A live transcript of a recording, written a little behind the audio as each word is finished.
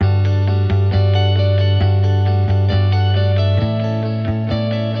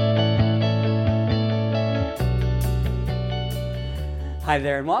Hi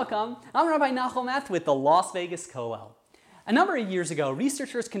there and welcome. I'm Rabbi Nachum with the Las Vegas Koel. A number of years ago,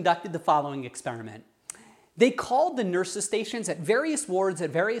 researchers conducted the following experiment. They called the nurses' stations at various wards at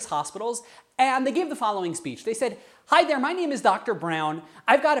various hospitals, and they gave the following speech. They said, "Hi there, my name is Dr. Brown.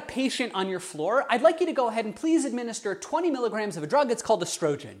 I've got a patient on your floor. I'd like you to go ahead and please administer 20 milligrams of a drug. It's called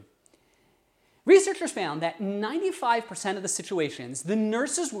estrogen." Researchers found that 95% of the situations, the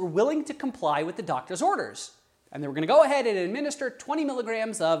nurses were willing to comply with the doctor's orders. And they were going to go ahead and administer 20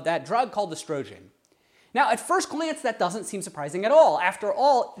 milligrams of that drug called estrogen. Now, at first glance, that doesn't seem surprising at all. After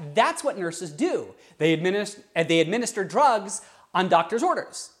all, that's what nurses do. They administer drugs on doctor's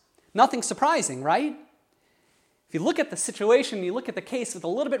orders. Nothing surprising, right? If you look at the situation, you look at the case with a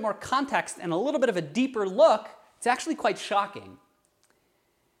little bit more context and a little bit of a deeper look, it's actually quite shocking.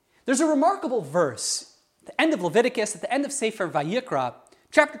 There's a remarkable verse at the end of Leviticus, at the end of Sefer Vayikra,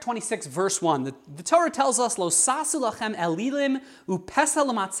 Chapter 26, verse 1, the Torah tells us, Lo sasu lachem elilim upesa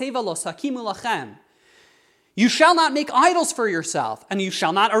lamatzeva lo sakimu lachem. You shall not make idols for yourself, and you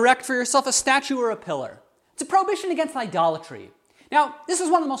shall not erect for yourself a statue or a pillar. It's a prohibition against idolatry. Now, this is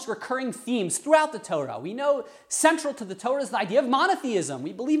one of the most recurring themes throughout the Torah. We know central to the Torah is the idea of monotheism.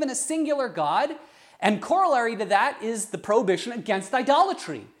 We believe in a singular God, and corollary to that is the prohibition against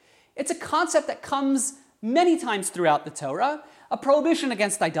idolatry. It's a concept that comes many times throughout the Torah, a prohibition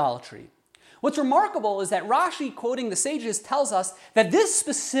against idolatry. What's remarkable is that Rashi, quoting the sages, tells us that this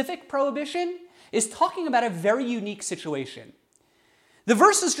specific prohibition is talking about a very unique situation. The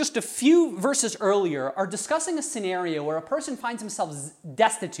verses just a few verses earlier are discussing a scenario where a person finds himself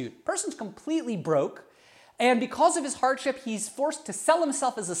destitute. A person's completely broke, and because of his hardship, he's forced to sell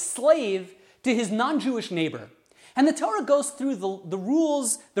himself as a slave to his non-Jewish neighbor. And the Torah goes through the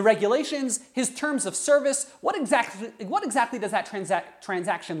rules, the regulations, his terms of service. What exactly does that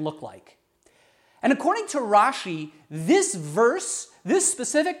transaction look like? And according to Rashi, this verse, this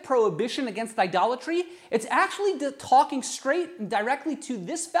specific prohibition against idolatry, it's actually talking straight and directly to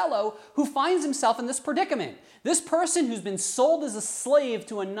this fellow who finds himself in this predicament. This person who's been sold as a slave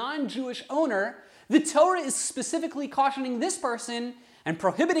to a non-Jewish owner, the Torah is specifically cautioning this person and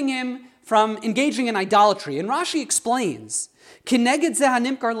prohibiting him from engaging in idolatry. And Rashi explains, Kineged zeh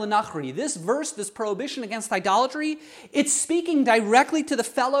hanimkar lenachri, this verse, this prohibition against idolatry, it's speaking directly to the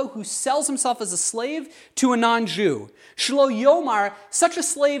fellow who sells himself as a slave to a non-Jew. Shlo yomar, such a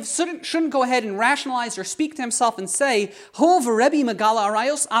slave shouldn't go ahead and rationalize or speak to himself and say, Ho v'rebi megala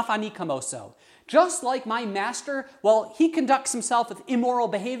arayos af ani kamoso. Just like my master, well, he conducts himself with immoral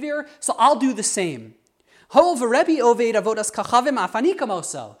behavior, so I'll do the same.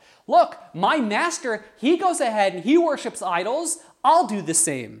 Look, my master, he goes ahead and he worships idols. I'll do the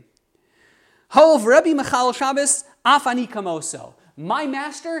same. My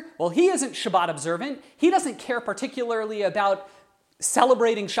master, well, he isn't Shabbat observant. He doesn't care particularly about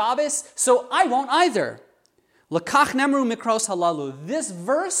celebrating Shabbos, so I won't either. This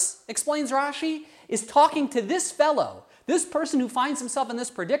verse, explains Rashi, is talking to this fellow. This person who finds himself in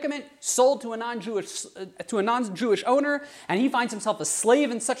this predicament, sold to a non-Jewish owner, and he finds himself a slave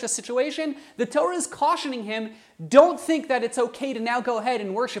in such a situation, the Torah is cautioning him, don't think that it's okay to now go ahead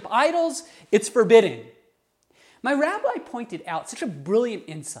and worship idols. It's forbidden. My rabbi pointed out such a brilliant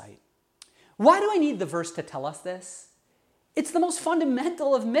insight. Why do I need the verse to tell us this? It's the most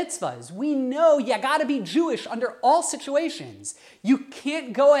fundamental of mitzvahs. We know you gotta be Jewish under all situations. You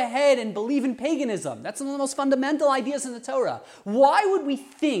can't go ahead and believe in paganism. That's one of the most fundamental ideas in the Torah. Why would we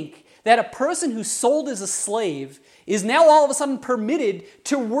think that a person who's sold as a slave is now all of a sudden permitted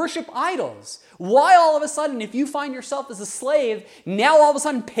to worship idols? Why all of a sudden, if you find yourself as a slave, now all of a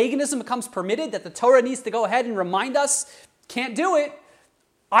sudden paganism becomes permitted, that the Torah needs to go ahead and remind us, can't do it.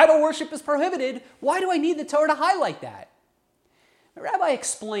 Idol worship is prohibited. Why do I need the Torah to highlight that? The rabbi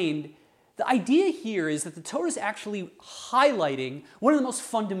explained the idea here is that the Torah is actually highlighting one of the most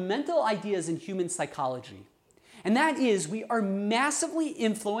fundamental ideas in human psychology. And that is we are massively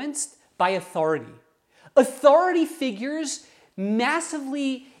influenced by authority. Authority figures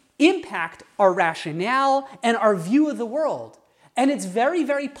massively impact our rationale and our view of the world. And it's very,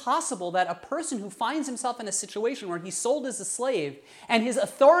 very possible that a person who finds himself in a situation where he's sold as a slave and his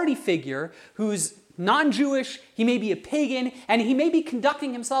authority figure, who's non-Jewish, he may be a pagan, and he may be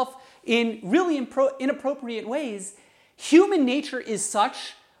conducting himself in really inappropriate ways. Human nature is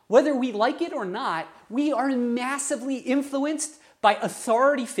such, whether we like it or not, we are massively influenced by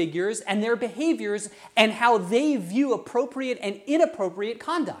authority figures and their behaviors and how they view appropriate and inappropriate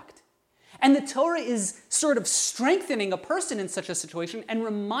conduct. And the Torah is sort of strengthening a person in such a situation and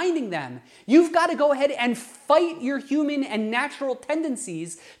reminding them, you've got to go ahead and fight your human and natural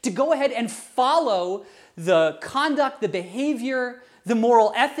tendencies to go ahead and follow the conduct, the behavior, the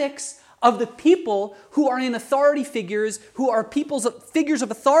moral ethics of the people who are in authority figures, who are figures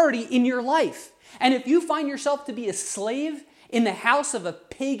of authority in your life. And if you find yourself to be a slave in the house of a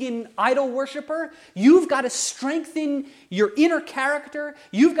pagan idol worshiper, you've got to strengthen your inner character.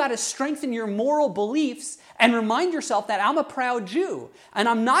 You've got to strengthen your moral beliefs and remind yourself that I'm a proud Jew and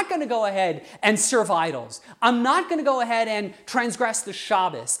I'm not going to go ahead and serve idols. I'm not going to go ahead and transgress the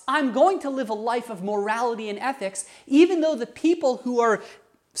Shabbos. I'm going to live a life of morality and ethics, even though the people who are,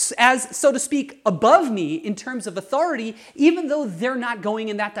 as so to speak, above me in terms of authority, even though they're not going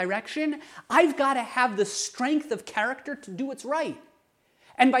in that direction, I've got to have the strength of character to do what's right.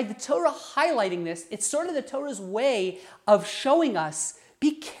 And by the Torah highlighting this, it's sort of the Torah's way of showing us,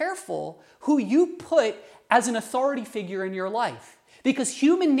 be careful who you put as an authority figure in your life. Because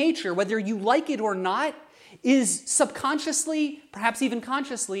human nature, whether you like it or not, is subconsciously, perhaps even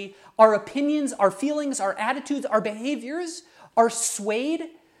consciously, our opinions, our feelings, our attitudes, our behaviors are swayed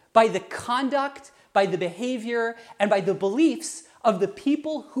by the conduct, by the behavior, and by the beliefs of the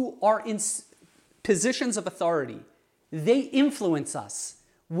people who are in positions of authority. They influence us,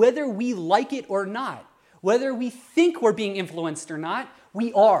 whether we like it or not. Whether we think we're being influenced or not,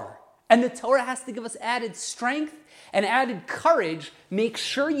 we are. And the Torah has to give us added strength and added courage. Make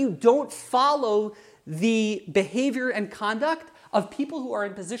sure you don't follow the behavior and conduct of people who are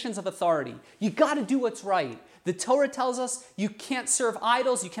in positions of authority. You got to do what's right. The Torah tells us you can't serve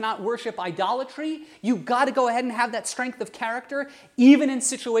idols, you cannot worship idolatry. You got to go ahead and have that strength of character, even in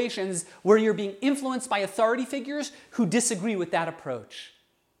situations where you're being influenced by authority figures who disagree with that approach.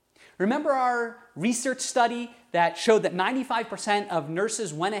 Remember our research study that showed that 95% of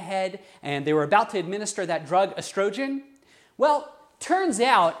nurses went ahead and they were about to administer that drug estrogen? Well, turns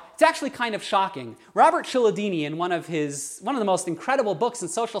out it's actually kind of shocking. Robert Cialdini, in one of the most incredible books in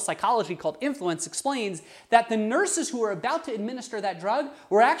social psychology called Influence, explains that the nurses who were about to administer that drug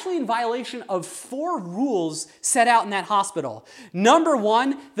were actually in violation of 4 rules set out in that hospital. Number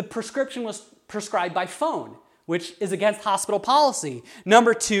 1, the prescription was prescribed by phone, which is against hospital policy.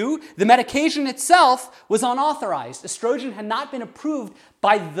 Number 2, the medication itself was unauthorized. Estrogen had not been approved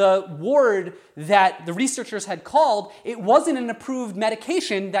by the ward that the researchers had called. It wasn't an approved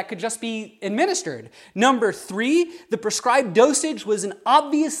medication that could just be administered. Number 3, the prescribed dosage was an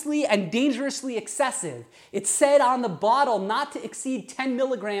obviously and dangerously excessive. It said on the bottle not to exceed 10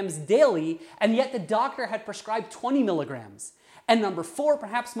 milligrams daily, and yet the doctor had prescribed 20 milligrams. And number 4,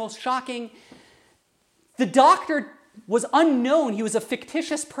 perhaps most shocking, the doctor was unknown. He was a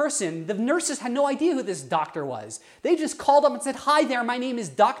fictitious person. The nurses had no idea who this doctor was. They just called up and said, "Hi there, my name is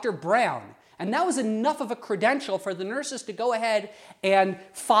Dr. Brown." And that was enough of a credential for the nurses to go ahead and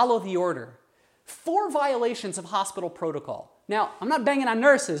follow the order. 4 violations of hospital protocol. Now, I'm not banging on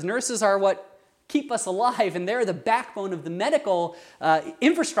nurses. Nurses are what keep us alive, and they're the backbone of the medical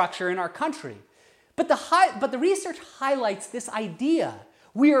infrastructure in our country. But the research highlights this idea.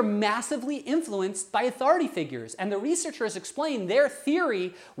 We are massively influenced by authority figures, and the researchers explain their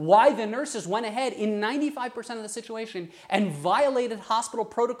theory why the nurses went ahead in 95% of the situation and violated hospital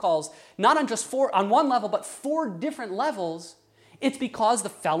protocols, not on one level, but 4 different levels. It's because the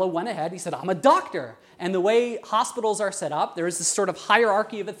fellow went ahead, he said, "I'm a doctor." And the way hospitals are set up, there is this sort of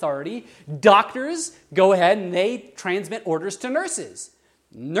hierarchy of authority. Doctors go ahead and they transmit orders to nurses.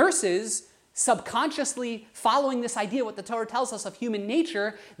 Nurses, subconsciously following this idea, what the Torah tells us of human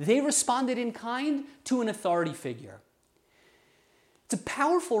nature, they responded in kind to an authority figure. It's a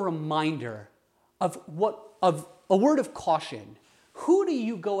powerful reminder of a word of caution. Who do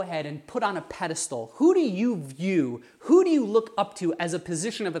you go ahead and put on a pedestal? Who do you view? Who do you look up to as a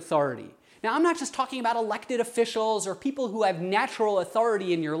position of authority? Now, I'm not just talking about elected officials or people who have natural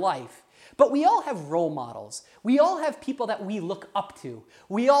authority in your life, but we all have role models. We all have people that we look up to.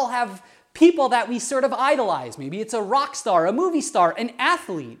 We all have people that we sort of idolize. Maybe it's a rock star, a movie star, an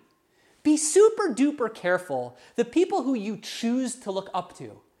athlete. Be super duper careful the people who you choose to look up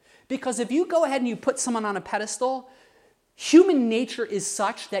to. Because if you go ahead and you put someone on a pedestal, human nature is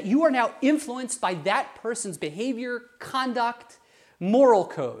such that you are now influenced by that person's behavior, conduct, moral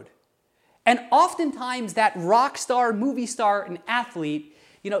code. And oftentimes that rock star, movie star, and athlete,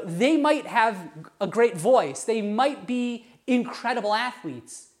 they might have a great voice. They might be incredible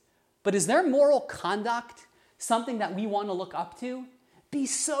athletes. But is their moral conduct something that we want to look up to? Be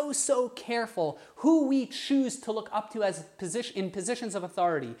so careful who we choose to look up to in positions of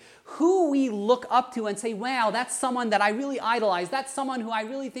authority. Who we look up to and say, wow, that's someone that I really idolize. That's someone who I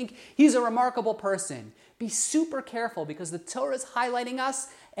really think he's a remarkable person. Be super careful because the Torah is highlighting us,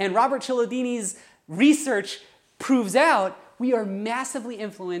 and Robert Cialdini's research proves out we are massively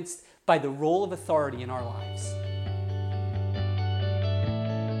influenced by the role of authority in our lives.